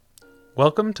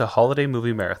Welcome to Holiday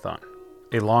Movie Marathon,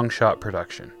 a long shot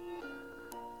production.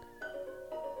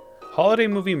 Holiday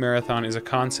Movie Marathon is a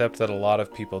concept that a lot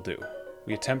of people do.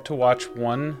 We attempt to watch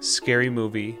one scary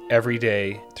movie every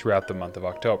day throughout the month of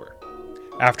October.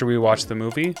 After we watch the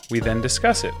movie, we then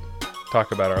discuss it,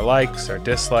 talk about our likes, our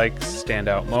dislikes,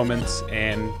 standout moments,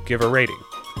 and give a rating.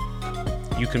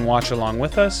 You can watch along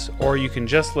with us, or you can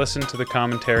just listen to the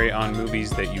commentary on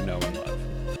movies that you know and love.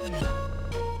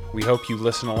 We hope you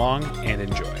listen along and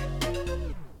enjoy.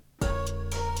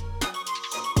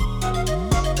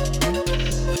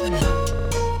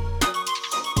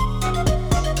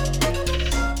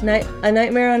 A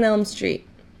Nightmare on Elm Street,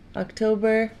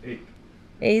 October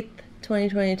 8th,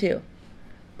 2022.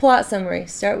 Plot summary.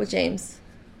 Start with James.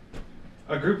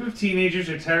 A group of teenagers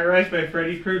are terrorized by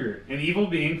Freddy Krueger, an evil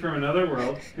being from another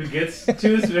world who gets to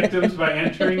his victims by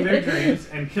entering their dreams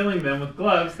and killing them with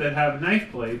gloves that have knife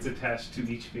blades attached to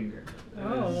each finger.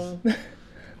 Oh.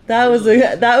 That was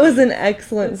an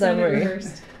excellent summary.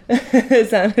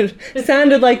 It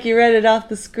sounded like you read it off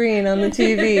the screen on the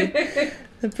TV.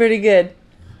 Pretty good.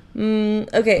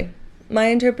 Okay, my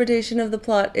interpretation of the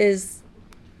plot is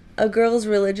a girl's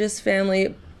religious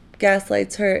family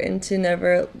gaslights her into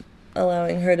never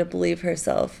allowing her to believe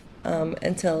herself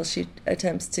until she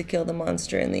attempts to kill the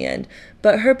monster in the end.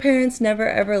 But her parents never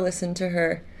ever listen to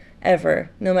her, ever,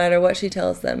 no matter what she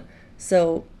tells them.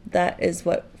 So that is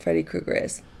what Freddy Krueger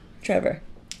is. Trevor.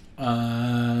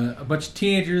 A bunch of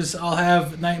teenagers all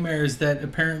have nightmares that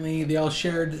apparently they all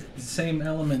shared the same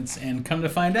elements, and come to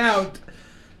find out,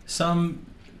 some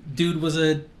dude was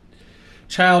a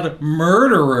child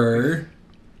murderer,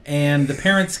 and the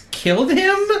parents killed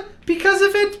him because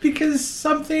of it, because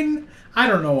something, I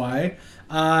don't know why,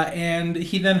 and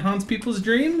he then haunts people's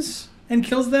dreams and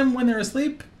kills them when they're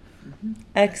asleep.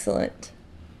 Excellent.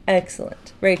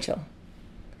 Rachel.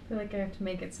 I feel like I have to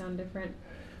make it sound different.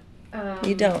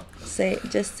 You don't.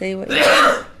 Just say what you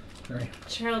Sorry.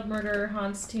 Child murderer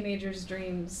haunts teenagers'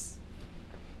 dreams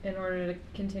in order to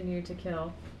continue to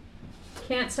kill.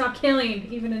 Can't stop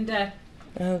killing, even in death.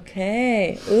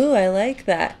 Okay. Ooh, I like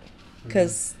that.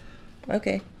 Because,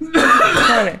 okay.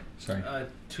 Connor. Sorry.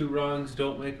 Two wrongs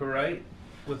don't make a right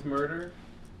with murder,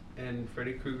 and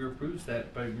Freddy Krueger proves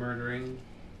that by murdering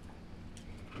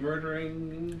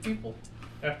people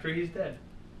after he's dead.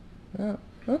 Oh,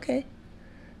 okay.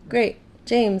 Great.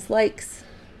 James, likes.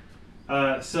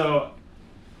 So,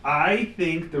 I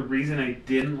think the reason I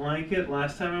didn't like it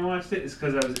last time I watched it is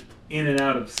because I was in and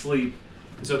out of sleep,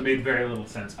 and so it made very little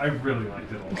sense. I really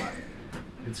liked it a lot.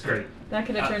 It's great. That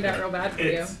could have turned out real bad for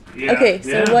you. Yeah, Okay,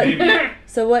 so what? maybe.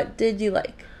 So what did you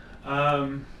like?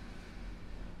 I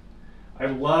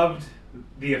loved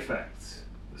the effects.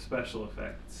 The special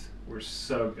effects were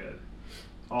so good.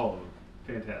 All of them.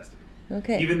 Fantastic.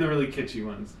 Okay. Even the really kitschy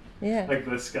ones. Yeah. Like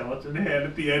the skeleton hand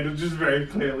at the end is just very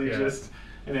clearly just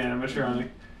an animatronic.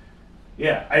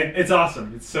 Yeah, it's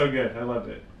awesome. It's so good. I loved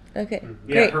it. Okay.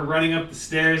 Yeah, Great. her running up the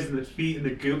stairs and the feet and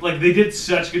the goop. Like, they did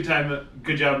such good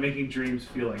job making dreams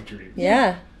feel like dreams.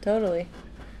 Yeah, totally.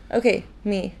 Okay,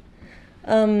 me.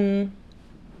 I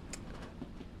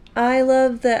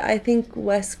love that I think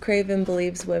Wes Craven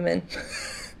believes women.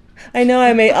 I know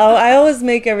I always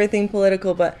make everything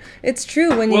political, but it's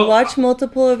true. When you watch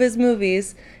multiple of his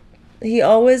movies, he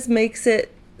always makes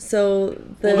it so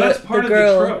that's part the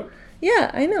girl. of the trope.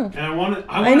 Yeah, I know. And I want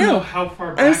to know how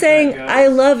far back I'm saying that goes. I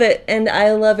love it, and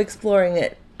I love exploring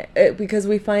it because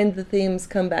we find the themes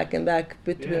come back and back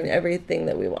between everything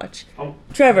that we watch.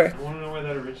 Trevor. I want to know where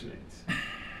that originates.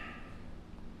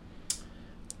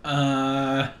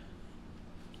 I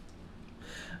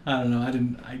don't know.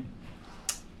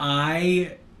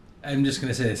 I'm just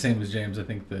gonna say the same as James. I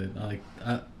think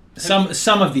that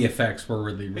some of the effects were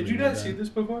really. Did you not see this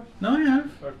before? No, I have.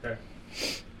 Okay.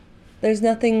 There's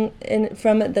nothing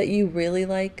from it that you really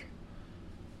like?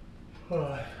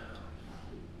 No.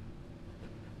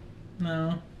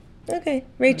 Okay,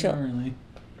 Rachel. Not really.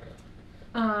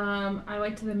 I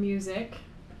liked the music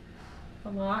a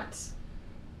lot.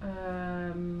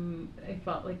 I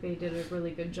felt like they did a really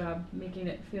good job making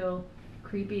it feel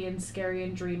creepy and scary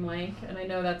and dreamlike. And I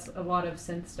know that's a lot of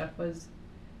synth stuff was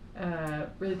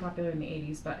really popular in the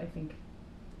 80s, but I think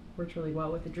worked really well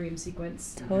with the dream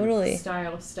sequence Totally.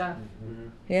 style stuff. Mm-hmm.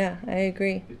 Yeah, I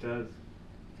agree. It does.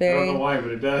 Very. I don't know why, but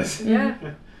it does. Yeah.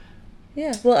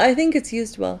 Yeah, well, I think it's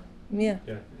used well. Yeah.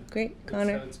 Yeah. Great,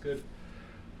 Connor. Sounds good.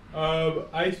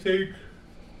 I think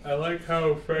I like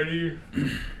how Freddy,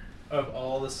 of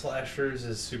all the slashers,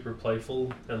 is super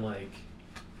playful and like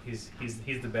he's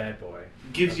the bad boy.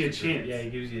 Gives you a chance. Yeah, he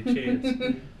gives you a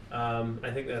chance.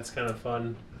 I think that's kind of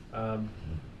fun.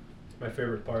 My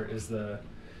favorite part is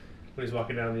when when he's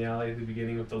walking down the alley at the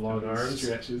beginning with the long arms.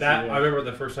 Stretches, That yeah. I remember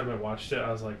the first time I watched it,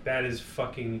 I was like, that is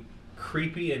fucking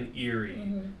creepy and eerie,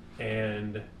 Mm-hmm.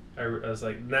 and I was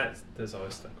like, that's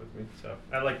always stuck with me. So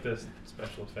I like the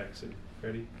special effects in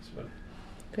Freddy. It's fun.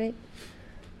 Great.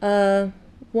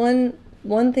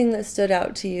 One thing that stood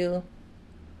out to you,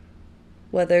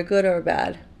 whether good or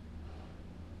bad.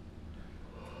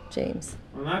 James.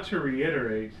 Well, not to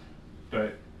reiterate,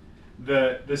 but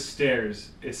the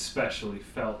stairs especially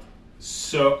felt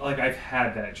so like I've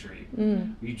had that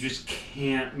dream. You just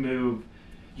can't move.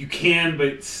 You can,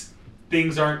 but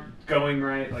things aren't going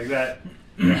right like that.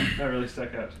 That really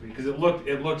stuck out to me because it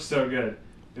looked so good.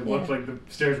 It looked like the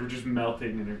stairs were just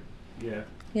melting and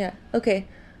Yeah. Okay.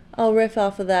 I'll riff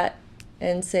off of that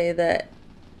and say that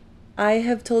I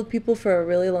have told people for a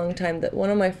really long time that one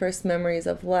of my first memories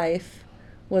of life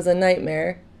was a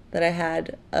nightmare that I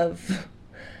had of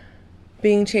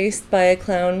being chased by a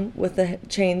clown with a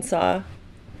chainsaw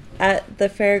at the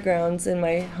fairgrounds in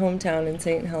my hometown in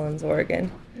St. Helens,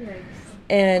 Oregon. Yikes.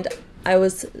 And I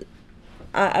was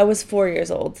 4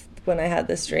 years old when I had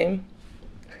this dream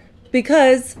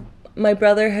because my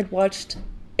brother had watched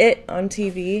it on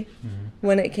TV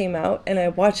when it came out, and I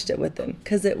watched it with him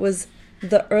because it was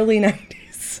the early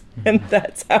 90s, and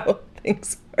that's how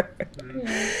things were.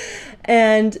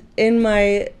 And in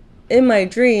my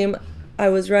dream, I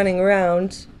was running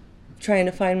around trying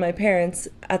to find my parents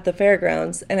at the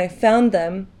fairgrounds, and I found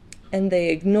them, and they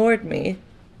ignored me.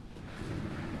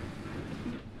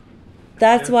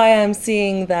 That's why I'm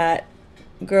seeing that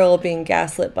girl being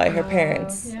gaslit by her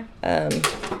parents. Yeah.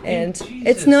 And Jesus.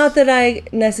 it's not that I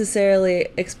necessarily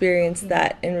experienced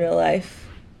that in real life.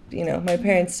 You know, my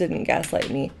parents didn't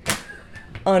gaslight me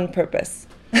on purpose.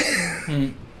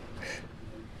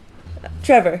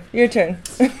 Trevor, your turn.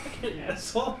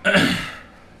 Asshole.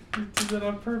 He did that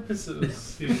on purpose. It was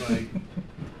seemed like.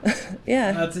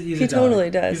 Yeah, He's he a dog. totally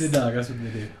does. He's a dog. That's what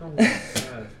they do. Oh my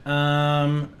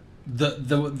god.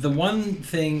 The one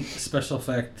thing special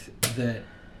effect that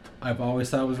I've always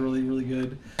thought was really, really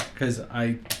good, because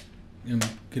I am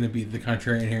gonna be the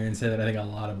contrarian here and say that I think a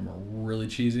lot of them are really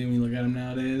cheesy when you look at them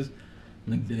nowadays.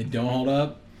 Like, they don't hold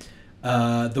up.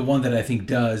 The one that I think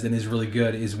does and is really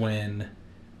good is when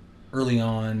early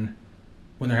on,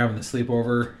 when they're having the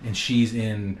sleepover and she's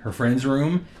in her friend's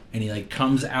room and he like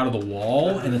comes out of the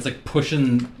wall and it's like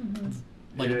pushing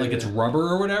like it's rubber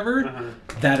or whatever.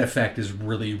 That effect is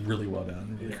really, really well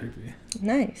done. Really creepy.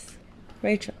 Nice.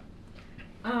 Rachel.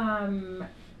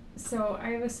 So I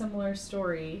have a similar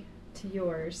story to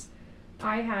yours.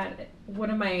 I had one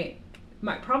of my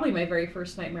probably my very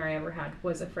first nightmare I ever had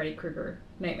was a Freddy Krueger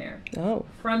nightmare Oh.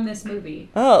 from this movie.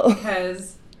 Oh.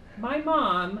 Because my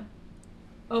mom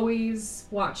always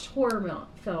watched horror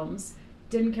films,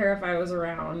 didn't care if I was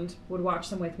around, would watch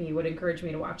them with me, would encourage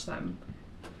me to watch them.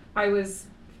 I was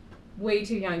way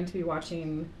too young to be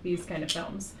watching these kind of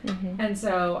films. And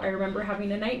so I remember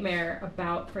having a nightmare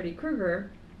about Freddy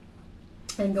Krueger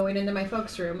and going into my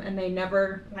folks' room, and they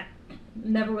never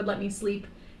would let me sleep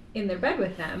in their bed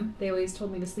with them. They always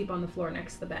told me to sleep on the floor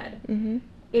next to the bed.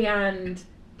 And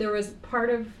there was part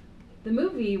of the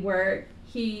movie where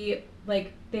they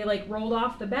rolled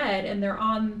off the bed and they're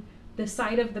on the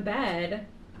side of the bed,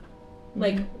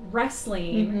 like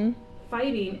wrestling,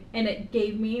 fighting, and it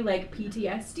gave me like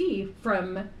PTSD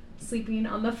from sleeping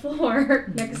on the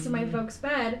floor next to my folks'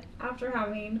 bed after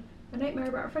having a nightmare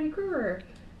about Freddy Krueger.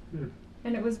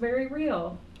 And it was very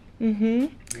real. And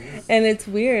it's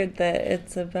weird that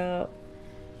it's about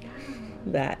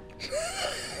that.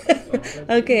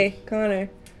 Okay, Connor.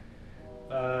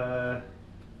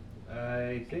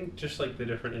 I think just like the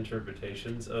different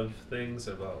interpretations of things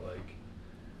about like,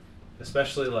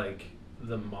 especially like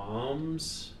the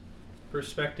mom's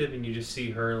perspective, and you just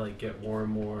see her like get more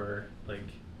and more like,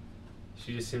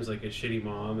 she just seems like a shitty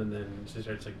mom, and then she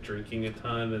starts like drinking a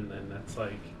ton, and then that's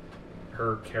like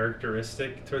her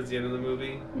characteristic towards the end of the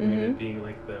movie. I mean, it being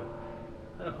like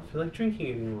I don't feel like drinking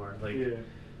anymore. Like,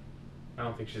 I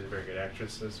don't think she's a very good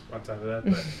actress on top of that,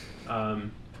 but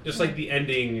just like the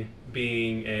ending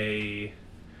being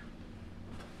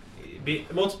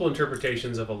multiple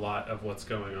interpretations of a lot of what's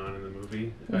going on in the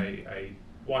movie. I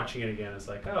watching it again, it's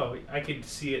like, oh, I could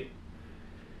see it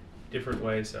different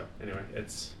ways. So anyway,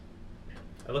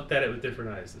 I looked at it with different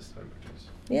eyes this time.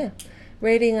 Yeah.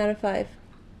 Rating out of 5.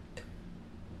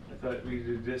 I thought we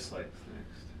did dislikes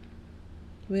next.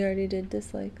 We already did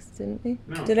dislikes, didn't we?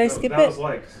 No, Did I skip that it? was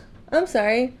likes. I'm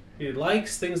sorry. He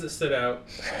likes things that stood out.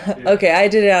 Okay, I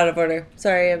did it out of order.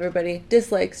 Sorry, everybody.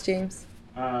 Dislikes, James.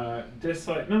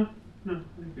 Dislike. No, I think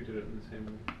we did it in the same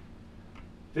way.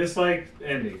 Dislike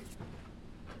ending.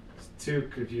 too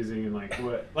confusing and like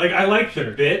what. Like I like the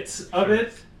bits of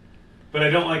it, but I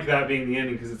don't like that being the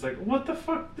ending because it's like, what the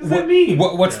fuck does that mean?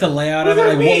 What's the layout What of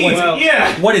does it? that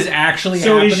mean? What is actually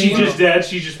So happening? is she just dead?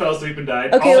 She just fell asleep and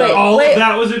died. Okay, Also, wait, all wait. of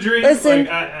that was a dream. Listen,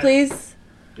 Like, please.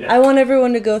 Yeah. I want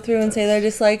everyone to go through and say their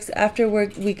dislikes. After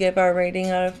we give our rating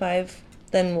out of 5,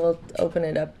 then we'll open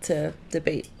it up to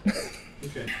debate.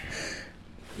 Okay.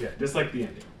 Yeah, just like the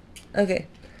ending. Okay.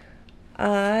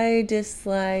 I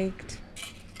disliked...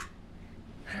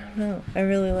 I don't know. I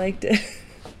really liked it.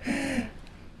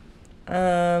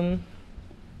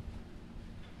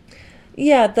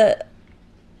 Yeah, the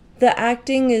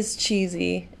acting is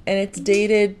cheesy, and it's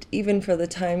dated even for the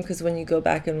time, because when you go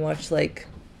back and watch, like,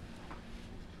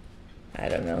 I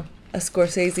don't know, a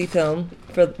Scorsese film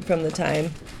from the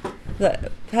time,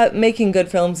 making good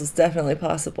films is definitely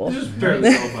possible. This is fairly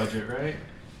low budget, right?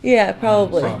 Yeah,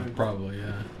 probably. Probably,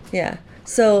 yeah. Yeah.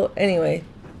 So anyway,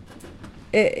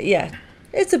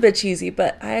 it's a bit cheesy,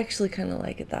 but I actually kind of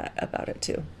like about it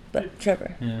too. But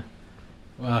Trevor. Yeah.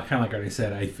 Well, kind of like I already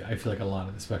said, I feel like a lot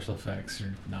of the special effects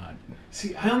are not.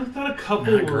 See, I only thought a couple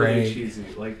Not were really great. cheesy.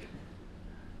 Like,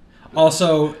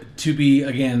 Also, to be,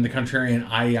 again, the contrarian,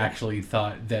 I actually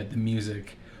thought that the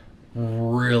music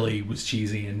really was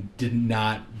cheesy and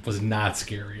was not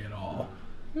scary at all,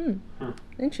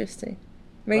 Interesting.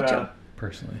 Rachel.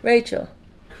 personally. Rachel.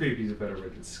 creepy's a better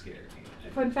word than scary.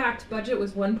 Fun fact: budget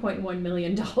was $1.1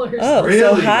 million. Oh, Really?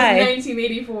 so In high.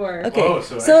 1984. Okay, Oh,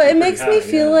 so so it actually makes pretty me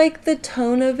high, feel yeah. like the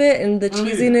tone of it and the Oh,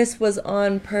 yeah. cheesiness was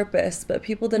on purpose, but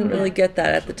people didn't really get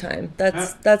that at the time.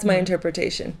 That's my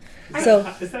interpretation. So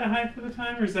Is that high for the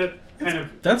time, or is that kind of?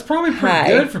 That's probably pretty High.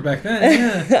 good for back then,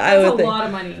 yeah. I That's would a think. lot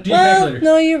of money. Do you back Well, later.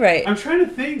 no, you're right. I'm trying to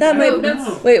think. That I might- don't that's-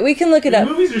 know. Wait, we can look it The up.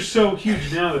 movies are so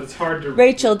huge now that it's hard to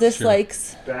Rachel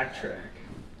dislikes. backtrack.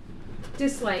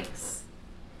 Dislikes.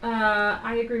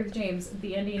 I agree with James.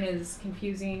 The ending is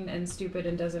confusing and stupid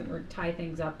and doesn't tie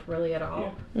things up really at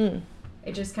all. Mm.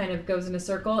 It just kind of goes in a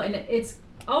circle, and it's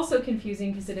also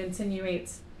confusing because it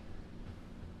insinuates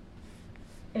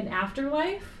an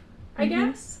afterlife, I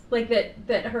guess. Like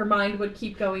that her mind would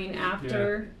keep going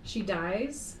after she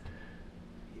dies.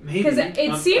 Maybe. Because it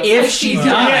seems If like she she's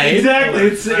died. Yeah, exactly.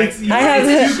 It's I have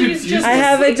it's too She's confusing. just I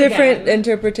have a asleep different again.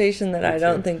 interpretation that I Me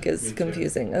don't too. think Me is too.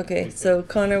 confusing. Okay, Me too. so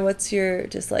Connor, what's your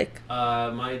dislike?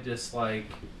 My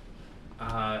dislike.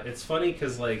 It's funny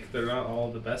because like they're not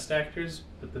all the best actors,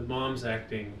 but the mom's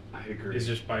acting I agree. is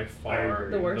just by far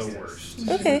agree. The worst. The worst.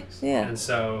 Okay, yeah. And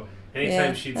so anytime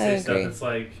Yeah, she'd I say stuff, agree. it's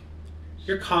like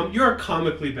you're a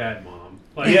comically bad mom.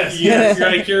 Like, Yes, yes, you're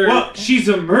like you're. Well, she's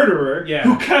a murderer Yeah.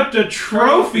 who kept a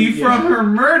trophy Yeah. from her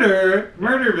murder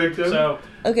victim. So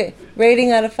Okay,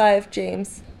 rating out of 5,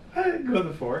 James. I'd go with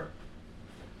the 4.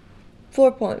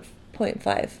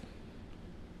 4.5.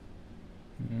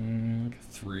 Like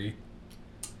a 3.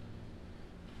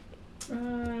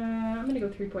 I'm gonna go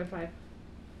 3.5. I'm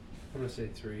gonna say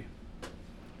 3.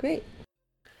 Great.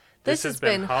 This has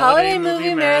been Holiday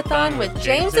Movie Marathon with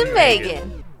James and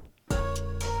Megan.